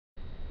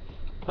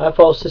Hi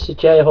folks, this is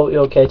Jay. I hope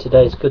you're okay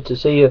today. It's good to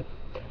see you.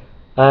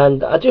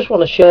 And I just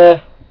want to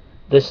share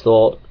this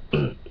thought,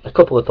 a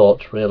couple of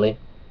thoughts really.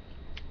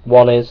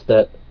 One is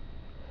that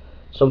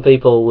some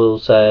people will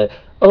say,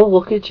 oh,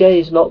 look at Jay,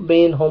 he's not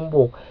being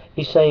humble.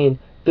 He's saying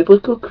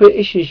biblical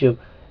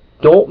criticism,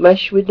 don't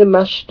mess with the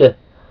master.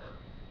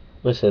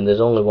 Listen, there's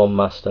only one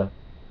master,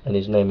 and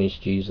his name is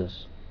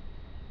Jesus.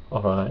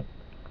 Alright?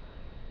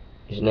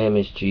 His name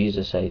is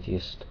Jesus,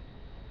 atheist.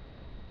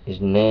 His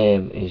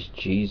name is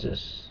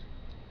Jesus,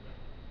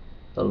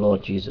 the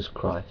Lord Jesus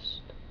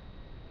Christ.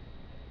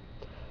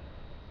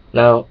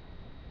 Now,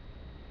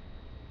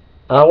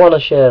 I want to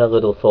share a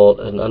little thought,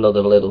 and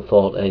another little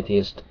thought,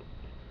 atheist,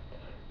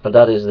 and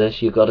that is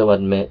this: you've got to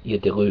admit you're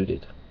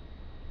deluded.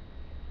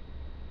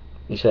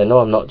 You say, no,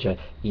 I'm not, Jay.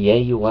 Yeah,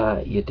 you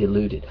are. You're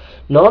deluded.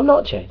 No, I'm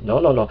not, Jay. No,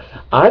 no, no.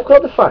 I've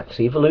got the facts.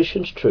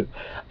 Evolution's true.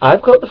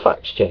 I've got the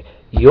facts, Jay.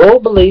 Your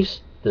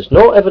beliefs, there's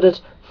no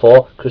evidence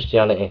for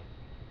Christianity.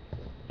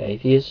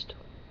 Atheist,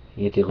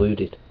 you're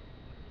deluded.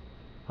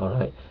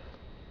 Alright?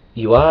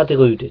 You are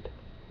deluded.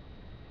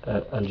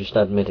 And just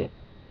admit it.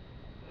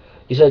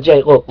 You say,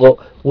 Jay, look,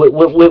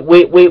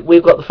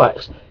 we've got the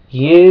facts.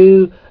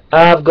 You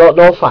have got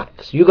no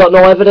facts. You got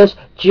no evidence.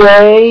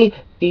 Jay,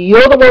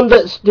 you're the one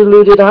that's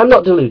deluded. I'm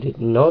not deluded.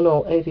 No,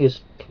 no,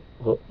 atheist.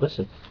 Look,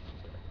 listen.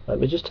 Let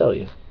me just tell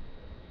you.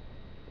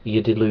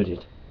 You're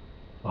deluded.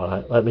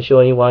 Alright, let me show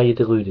you why you're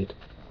deluded.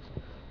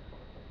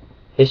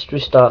 History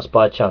starts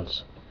by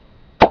chance.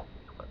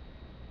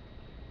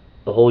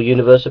 The whole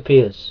universe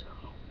appears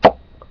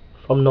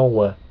from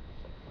nowhere,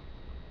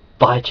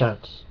 by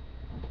chance.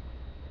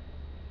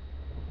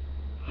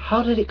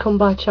 How did it come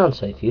by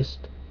chance,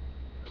 atheist?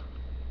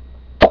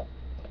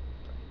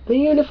 The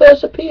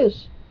universe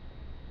appears.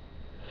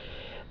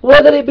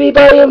 Whether it be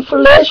by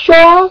inflation,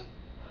 or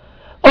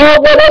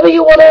whatever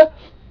you want to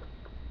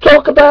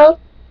talk about,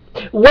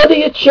 whether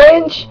you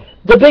change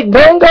the Big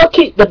Bang or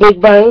keep the Big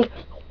Bang,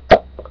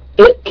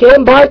 it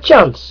came by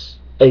chance,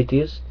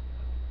 atheist.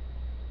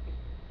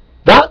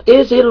 That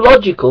is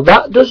illogical.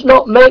 That does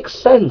not make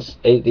sense,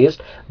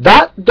 atheist.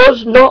 That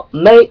does not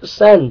make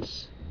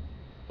sense.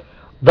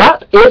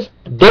 That is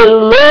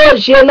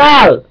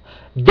delusional.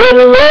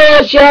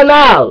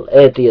 Delusional,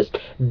 atheist.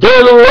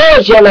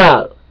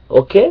 Delusional.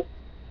 Okay?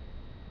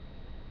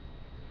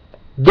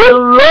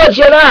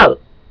 Delusional.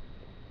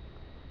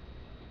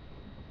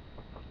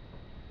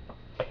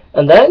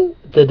 And then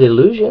the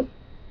delusion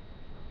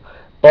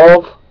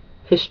of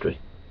history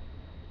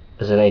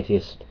as an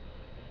atheist.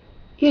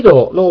 You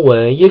don't know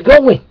where you're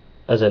going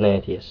as an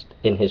atheist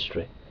in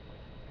history.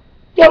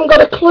 You haven't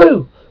got a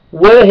clue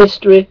where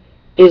history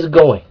is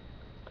going.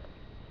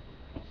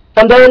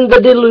 And then the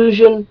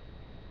delusion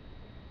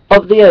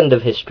of the end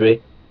of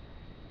history.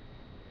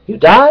 You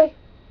die,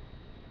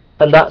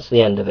 and that's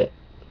the end of it.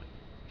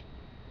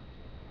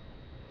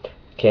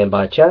 Came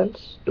by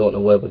chance, don't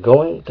know where we're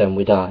going, then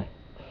we die.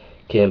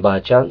 Came by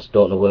chance,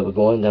 don't know where we're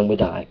going, then we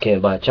die. Came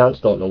by chance,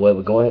 don't know where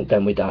we're going,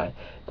 then we die.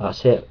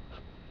 That's it.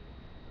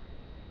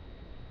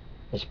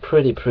 It's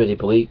pretty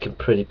bleak and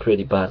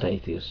pretty bad,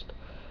 atheist.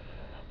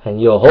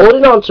 And you're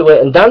holding on to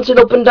it and dancing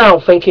up and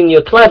down thinking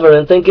you're clever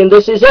and thinking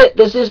this is it,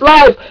 this is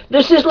life,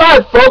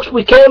 folks.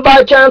 We came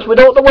by chance, we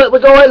don't know where we're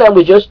going, and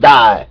we just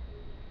die.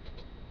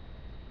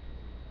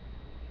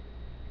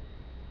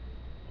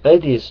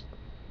 Atheist,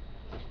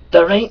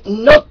 there ain't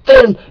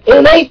nothing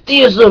in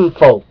atheism,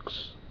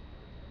 folks.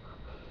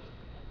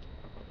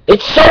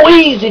 It's so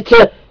easy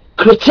to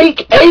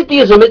critique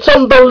atheism, it's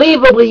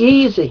unbelievably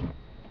easy.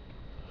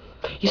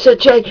 You said,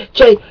 Jay,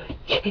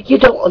 you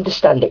don't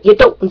understand it. You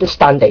don't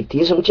understand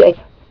atheism, Jay.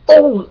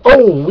 Oh,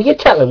 will you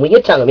tell him?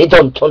 He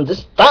don't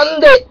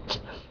understand it.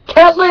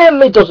 Tell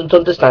him he doesn't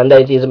understand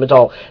atheism at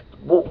all.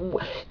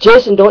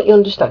 Jason, don't you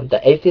understand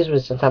that atheism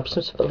is an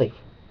absence of belief?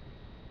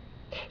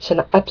 It's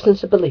an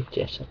absence of belief,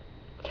 Jason.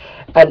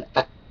 And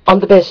on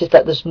the basis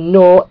that there's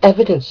no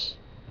evidence.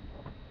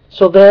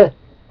 So there.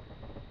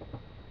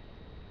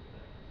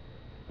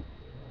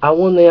 I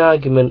won the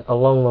argument a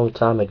long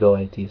time ago,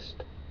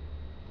 atheist.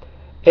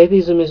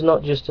 Atheism is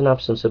not just an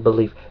absence of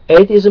belief.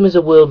 Atheism is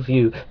a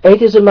worldview.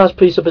 Atheism has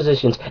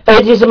presuppositions.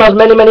 Atheism has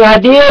many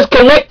ideas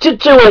connected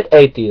to it,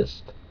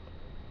 atheist.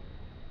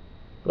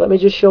 Let me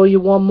just show you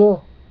one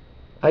more.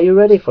 Are you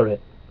ready for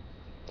it?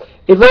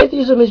 If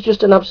atheism is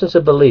just an absence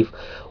of belief,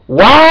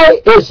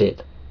 why is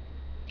it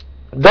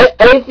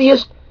that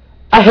atheists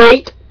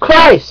hate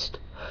Christ?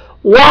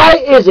 Why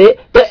is it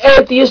that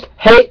atheists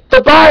hate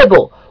the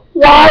Bible?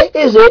 Why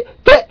is it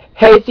that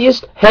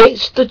atheists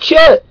hates the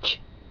church?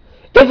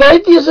 If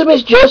atheism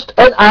is just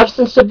an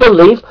absence of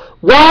belief,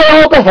 why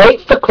all the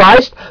hate for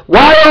Christ?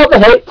 Why all the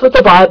hate for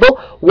the Bible?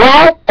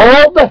 Why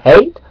all the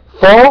hate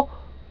for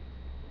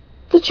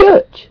the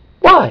church?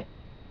 Why?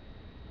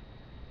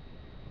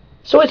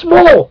 So it's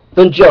more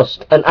than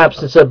just an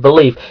absence of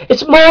belief.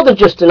 It's more than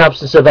just an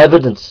absence of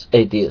evidence,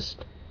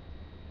 atheist.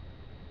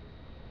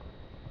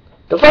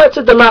 The fact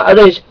of the matter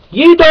is,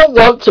 you don't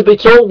want to be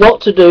told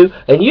what to do,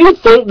 and you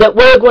think that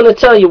we're going to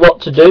tell you what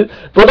to do,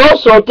 but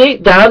also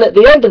deep down, at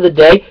the end of the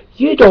day,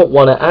 You don't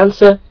want to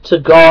answer to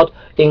God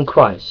in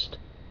Christ.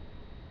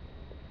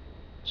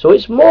 So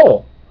it's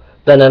more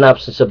than an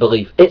absence of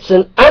belief. It's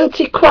an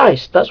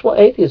antichrist. That's what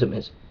atheism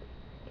is.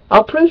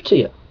 I'll prove to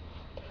you.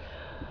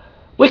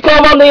 We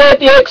come on the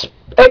Atheist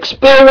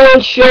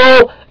Experience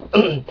show.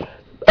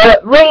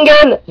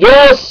 Ringen,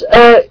 yes,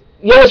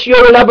 yes,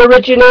 you're an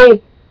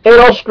Aborigine in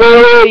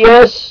Australia,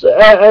 yes,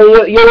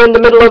 you're in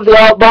the middle of the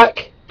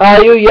outback,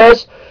 are you?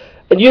 Yes.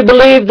 And you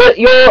believe that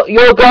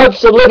your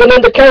gods are living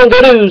in the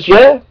kangaroos,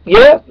 yeah?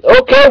 Yeah?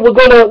 Okay, we're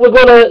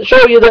gonna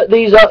show you that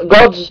these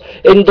gods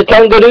in the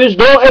kangaroos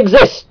don't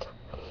exist.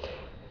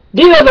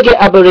 Do you ever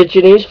get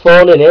Aborigines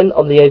phoning in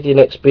on the Atheist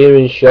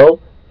Experience show,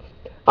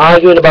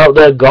 arguing about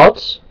their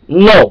gods?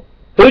 No.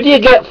 Who do you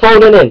get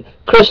phoning in?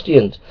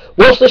 Christians.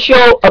 What's the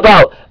show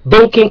about?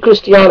 Bunking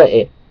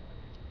Christianity.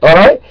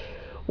 Alright?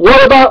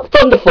 What about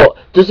Thunderfoot?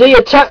 Does he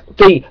attack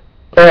the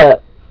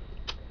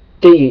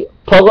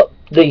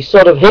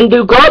sort of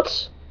Hindu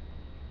gods?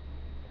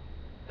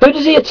 Who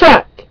does he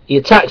attack? He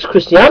attacks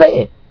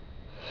Christianity.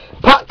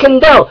 Pat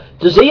Kendall,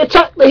 does he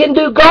attack the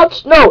Hindu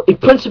gods? No, he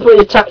principally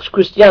attacks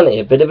Christianity.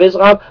 A bit of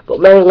Islam, but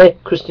mainly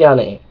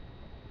Christianity.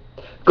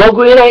 Go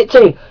Green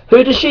 18,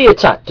 who does she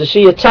attack? Does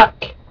she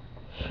attack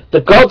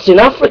the gods in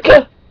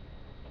Africa?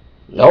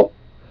 No,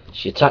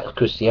 she attacks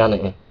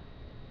Christianity.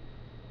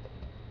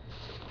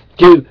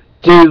 Do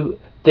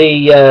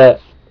the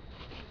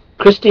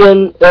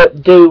Christian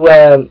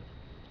does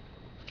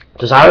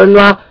Aaron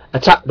Ra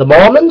attack the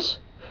Mormons?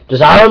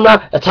 Does Aaron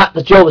Ra attack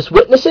the Jehovah's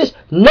Witnesses?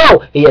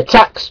 No, he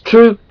attacks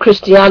true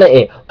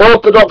Christianity,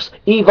 Orthodox,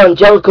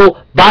 evangelical,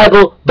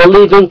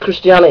 Bible-believing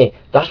Christianity.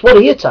 That's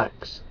what he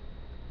attacks.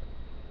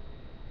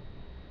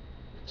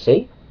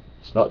 See?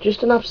 It's not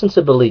just an absence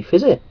of belief,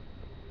 is it?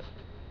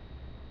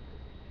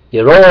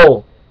 You're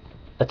all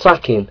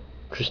attacking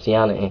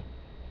Christianity.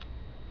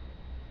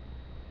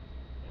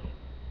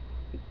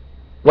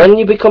 When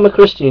you become a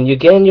Christian, you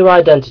gain your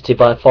identity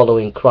by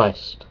following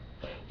Christ.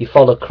 You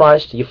follow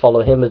Christ, you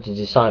follow him as a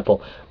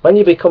disciple. When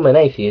you become an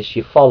atheist,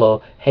 you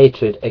follow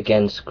hatred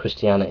against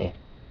Christianity.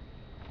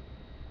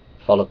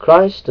 Follow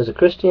Christ as a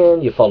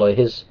Christian, you follow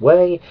his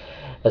way.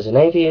 As an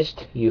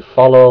atheist, you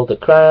follow the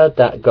crowd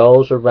that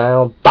goes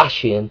around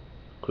bashing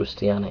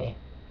Christianity.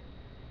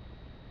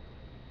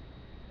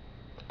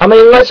 I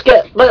mean, let's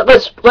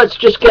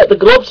just get the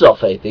gloves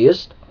off,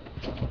 atheist.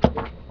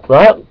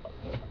 Right?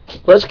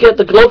 Let's get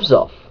the gloves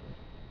off.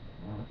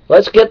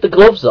 Let's get the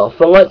gloves off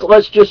and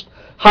let's just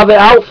have it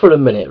out for a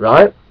minute,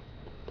 right?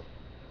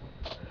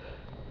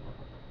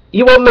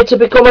 You want me to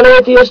become an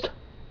atheist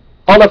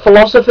on a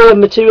philosophy, a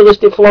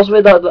materialistic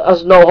philosophy that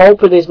has no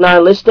hope and is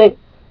nihilistic?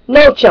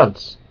 No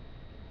chance.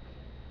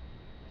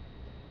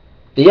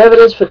 The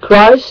evidence for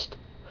Christ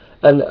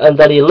and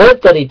that he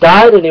lived, that he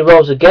died and he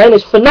rose again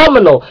is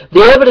phenomenal.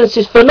 The evidence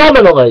is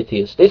phenomenal,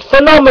 atheist. It's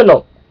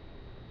phenomenal.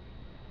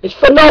 It's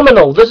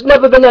phenomenal. There's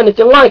never been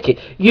anything like it.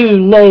 You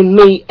name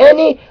me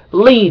any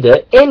leader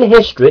in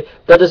history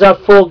that has had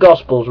 4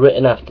 Gospels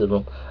written after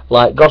them,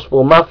 like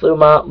Gospel of Matthew,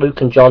 Mark, Luke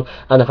and John,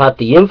 and have had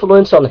the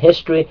influence on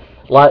history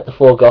like the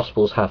 4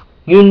 Gospels have.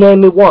 You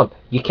name me one.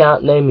 You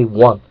can't name me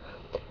one.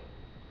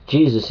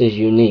 Jesus is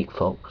unique,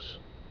 folks.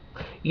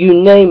 You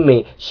name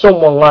me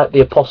someone like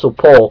the Apostle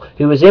Paul,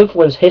 who has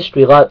influenced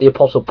history like the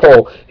Apostle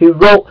Paul, who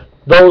wrote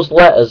those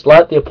letters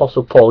like the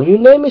Apostle Paul. You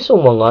name me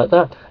someone like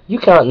that. You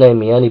can't name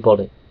me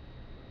anybody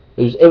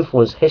who's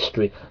influenced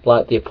history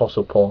like the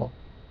Apostle Paul,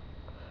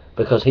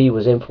 because he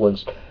was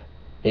influenced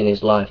in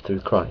his life through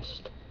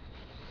Christ.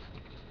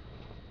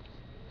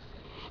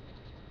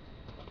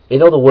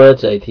 In other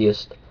words,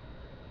 atheist,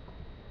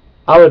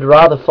 I would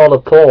rather follow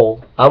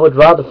Paul, I would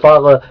rather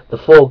follow the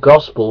 4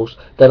 Gospels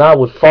than I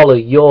would follow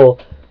your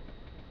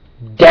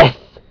death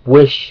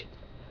wish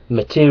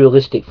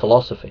materialistic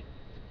philosophy.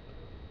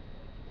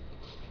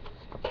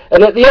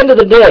 And at the end of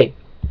the day,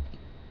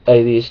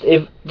 atheist,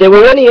 if there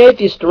were any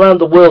atheists around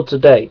the world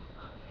today,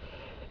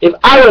 if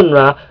Aaron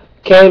Ra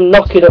came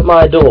knocking at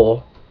my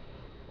door,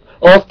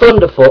 or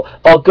Thunderfoot,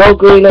 or Go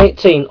Green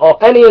 18,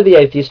 or any of the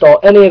atheists,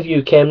 or any of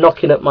you came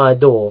knocking at my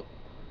door,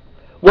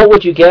 what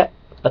would you get?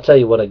 I'll tell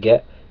you what I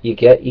get. You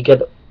get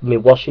me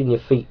washing your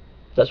feet.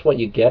 That's what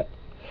you get.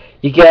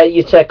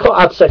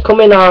 I'd say,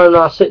 come in, Aaron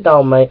Ra, sit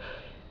down, mate.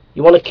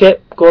 You want a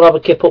kip? Go and have a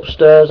kip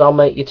upstairs, I'll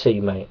make you tea,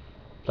 mate.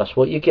 That's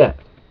what you get.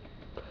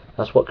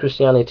 That's what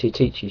Christianity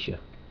teaches you.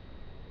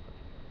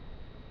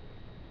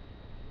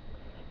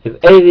 If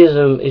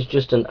atheism is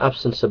just an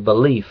absence of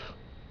belief,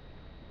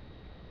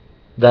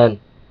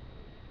 then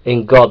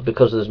in God,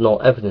 because there's no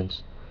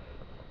evidence,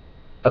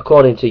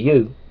 according to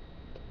you,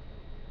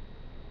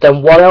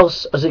 then what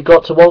else has it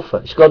got to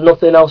offer? It's got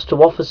nothing else to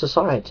offer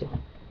society.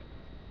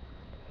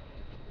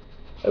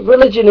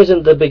 Religion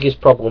isn't the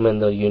biggest problem in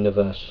the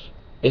universe.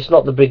 It's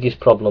not the biggest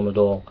problem at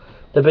all.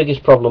 The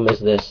biggest problem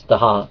is this, the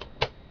heart.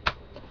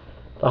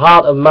 The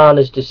heart of man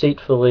is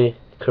deceitfully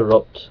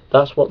corrupt.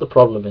 That's what the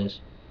problem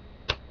is.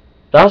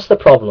 That's the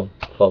problem,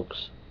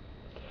 folks.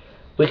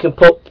 We can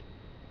put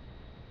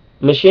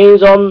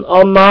machines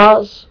on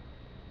Mars.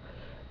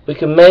 We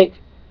can make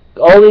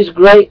All these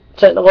great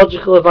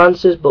technological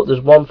advances, but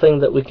there's one thing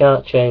that we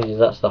can't change,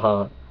 and that's the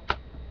heart.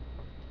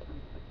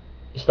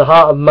 It's the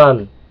heart of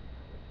man,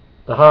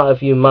 the heart of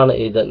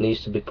humanity that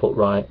needs to be put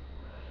right.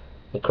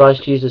 And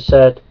Christ Jesus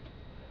said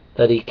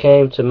that he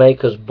came to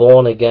make us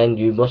born again.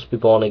 You must be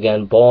born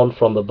again, born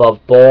from above,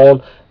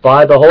 born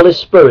by the Holy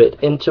Spirit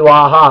into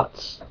our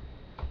hearts.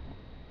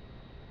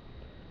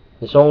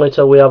 It's only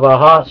till we have our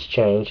hearts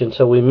changed,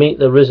 until we meet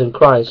the risen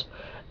Christ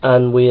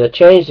and we are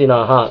changed in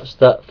our hearts,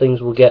 that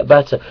things will get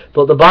better.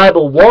 But the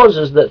Bible warns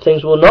us that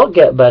things will not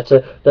get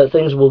better, that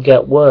things will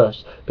get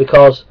worse,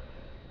 because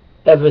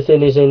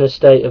everything is in a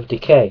state of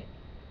decay.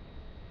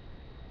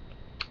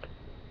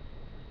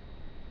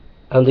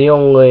 And the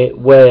only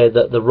way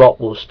that the rot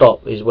will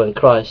stop is when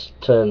Christ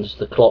stops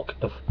the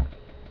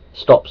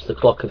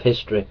clock of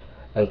history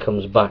and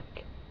comes back.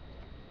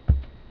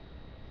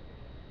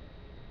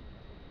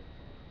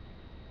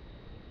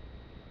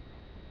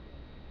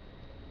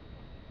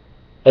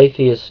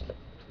 Atheist,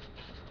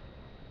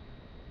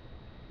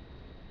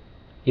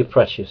 you're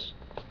precious.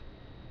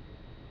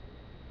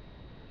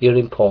 You're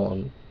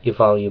important. You're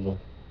valuable.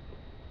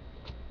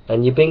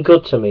 And you've been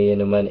good to me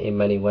in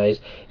many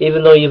ways.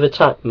 Even though you've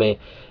attacked me,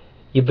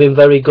 you've been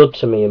very good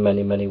to me in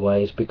many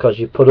ways, because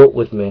you've put up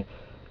with me.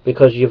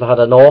 Because you've had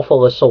an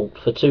awful assault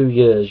for 2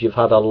 years. You've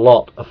had a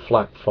lot of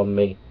flack from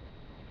me.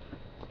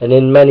 And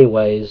in many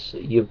ways,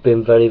 you've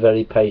been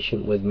very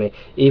patient with me.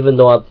 Even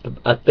though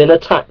I've been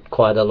attacked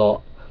quite a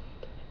lot,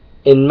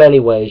 in many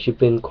ways you've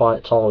been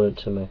quite tolerant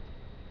to me.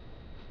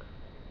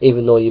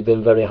 Even though you've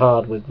been very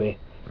hard with me.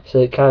 So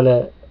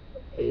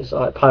it's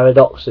like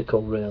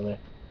paradoxical, really.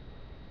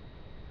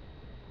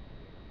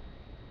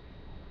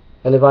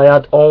 And if I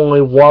had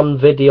only one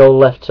video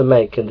left to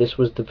make, and this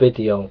was the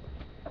video,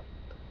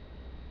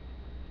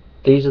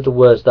 these are the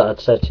words that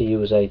I'd said to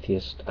you as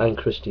atheists and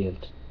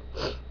Christians.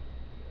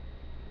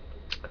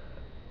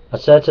 I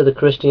said to the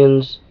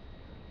Christians,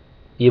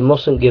 you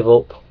mustn't give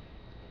up.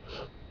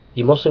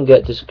 You mustn't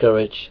get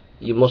discouraged.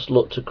 You must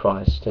look to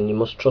Christ, and you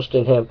must trust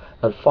in him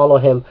and follow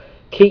him.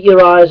 Keep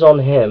your eyes on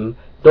him.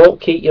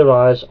 Don't keep your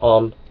eyes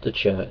on the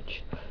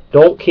church.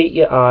 Don't keep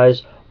your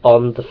eyes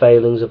on the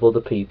failings of other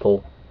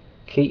people.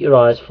 Keep your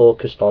eyes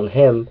focused on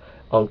him,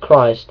 on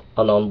Christ,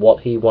 and on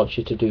what he wants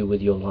you to do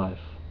with your life.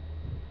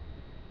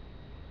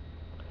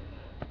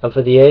 And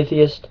for the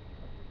atheist,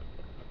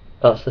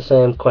 that's the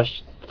same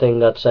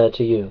thing I'd say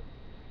to you.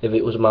 If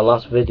it was my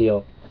last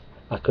video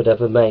I could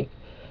ever make,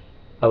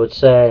 I would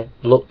say,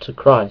 look to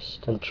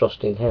Christ and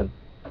trust in him.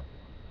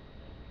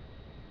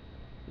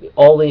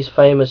 All these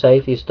famous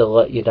atheists will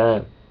let you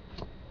down.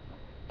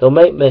 They'll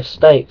make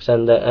mistakes,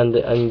 and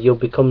you'll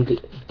become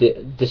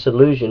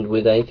disillusioned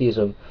with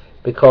atheism,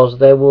 because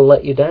they will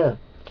let you down.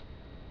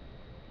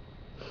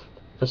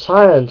 And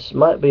science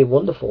might be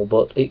wonderful,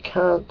 but it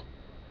can't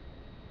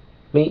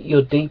meet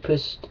your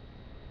deepest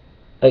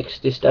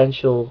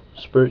existential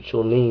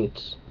spiritual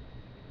needs.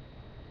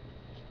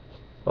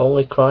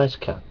 Only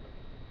Christ can.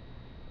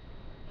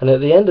 And at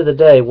the end of the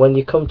day, when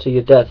you come to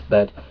your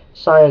deathbed,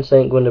 science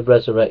ain't going to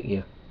resurrect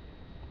you.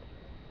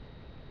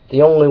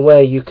 The only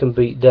way you can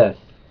beat death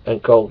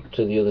and go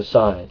to the other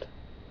side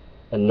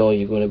and know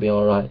you're going to be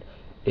alright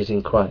is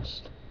in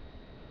Christ.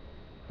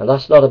 And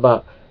that's not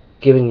about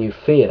giving you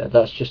fear,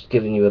 that's just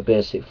giving you a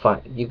basic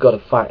fact. You've got a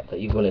fact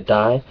that you're going to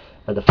die,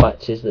 and the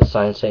fact is that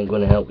science ain't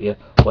going to help you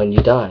when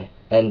you die.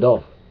 End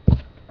of.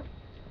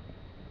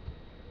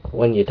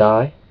 When you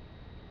die,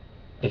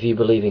 if you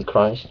believe in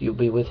Christ, you'll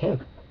be with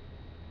him.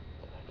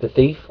 The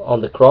thief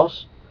on the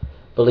cross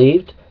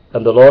believed,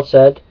 and the Lord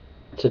said,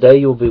 today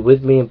you will be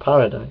with me in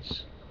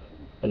paradise.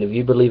 And if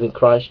you believe in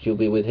Christ, you'll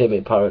be with him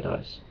in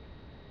paradise.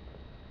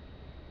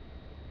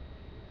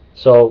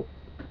 So,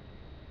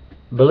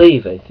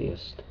 believe,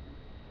 atheist,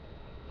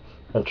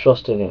 and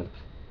trust in him.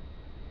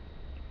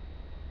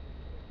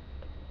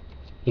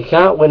 You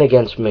can't win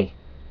against me.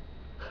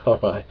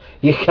 Alright?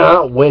 You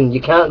can't win. You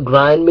can't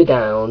grind me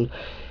down.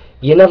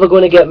 You're never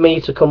going to get me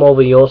to come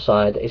over your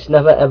side. It's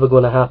never ever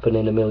going to happen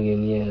in a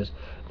million years.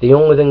 The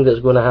only thing that's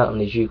going to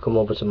happen is you come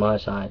over to my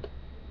side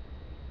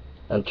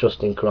and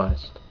trust in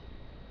Christ.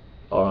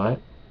 Alright?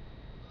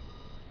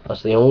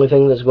 That's the only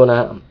thing that's going to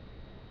happen.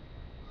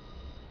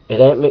 It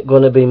ain't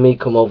going to be me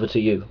come over to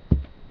you.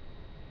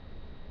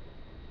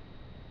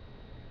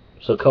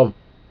 So come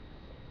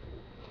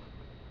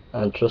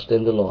and trust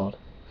in the Lord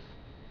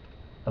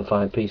and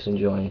find peace and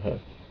joy in him.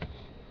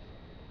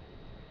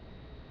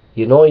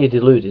 You know you're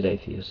deluded,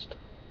 atheist.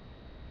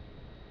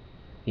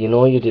 You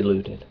know you're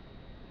deluded.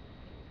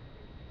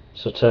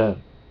 So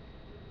turn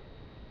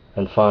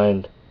and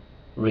find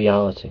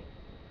reality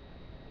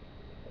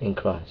in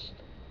Christ.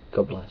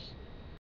 God bless.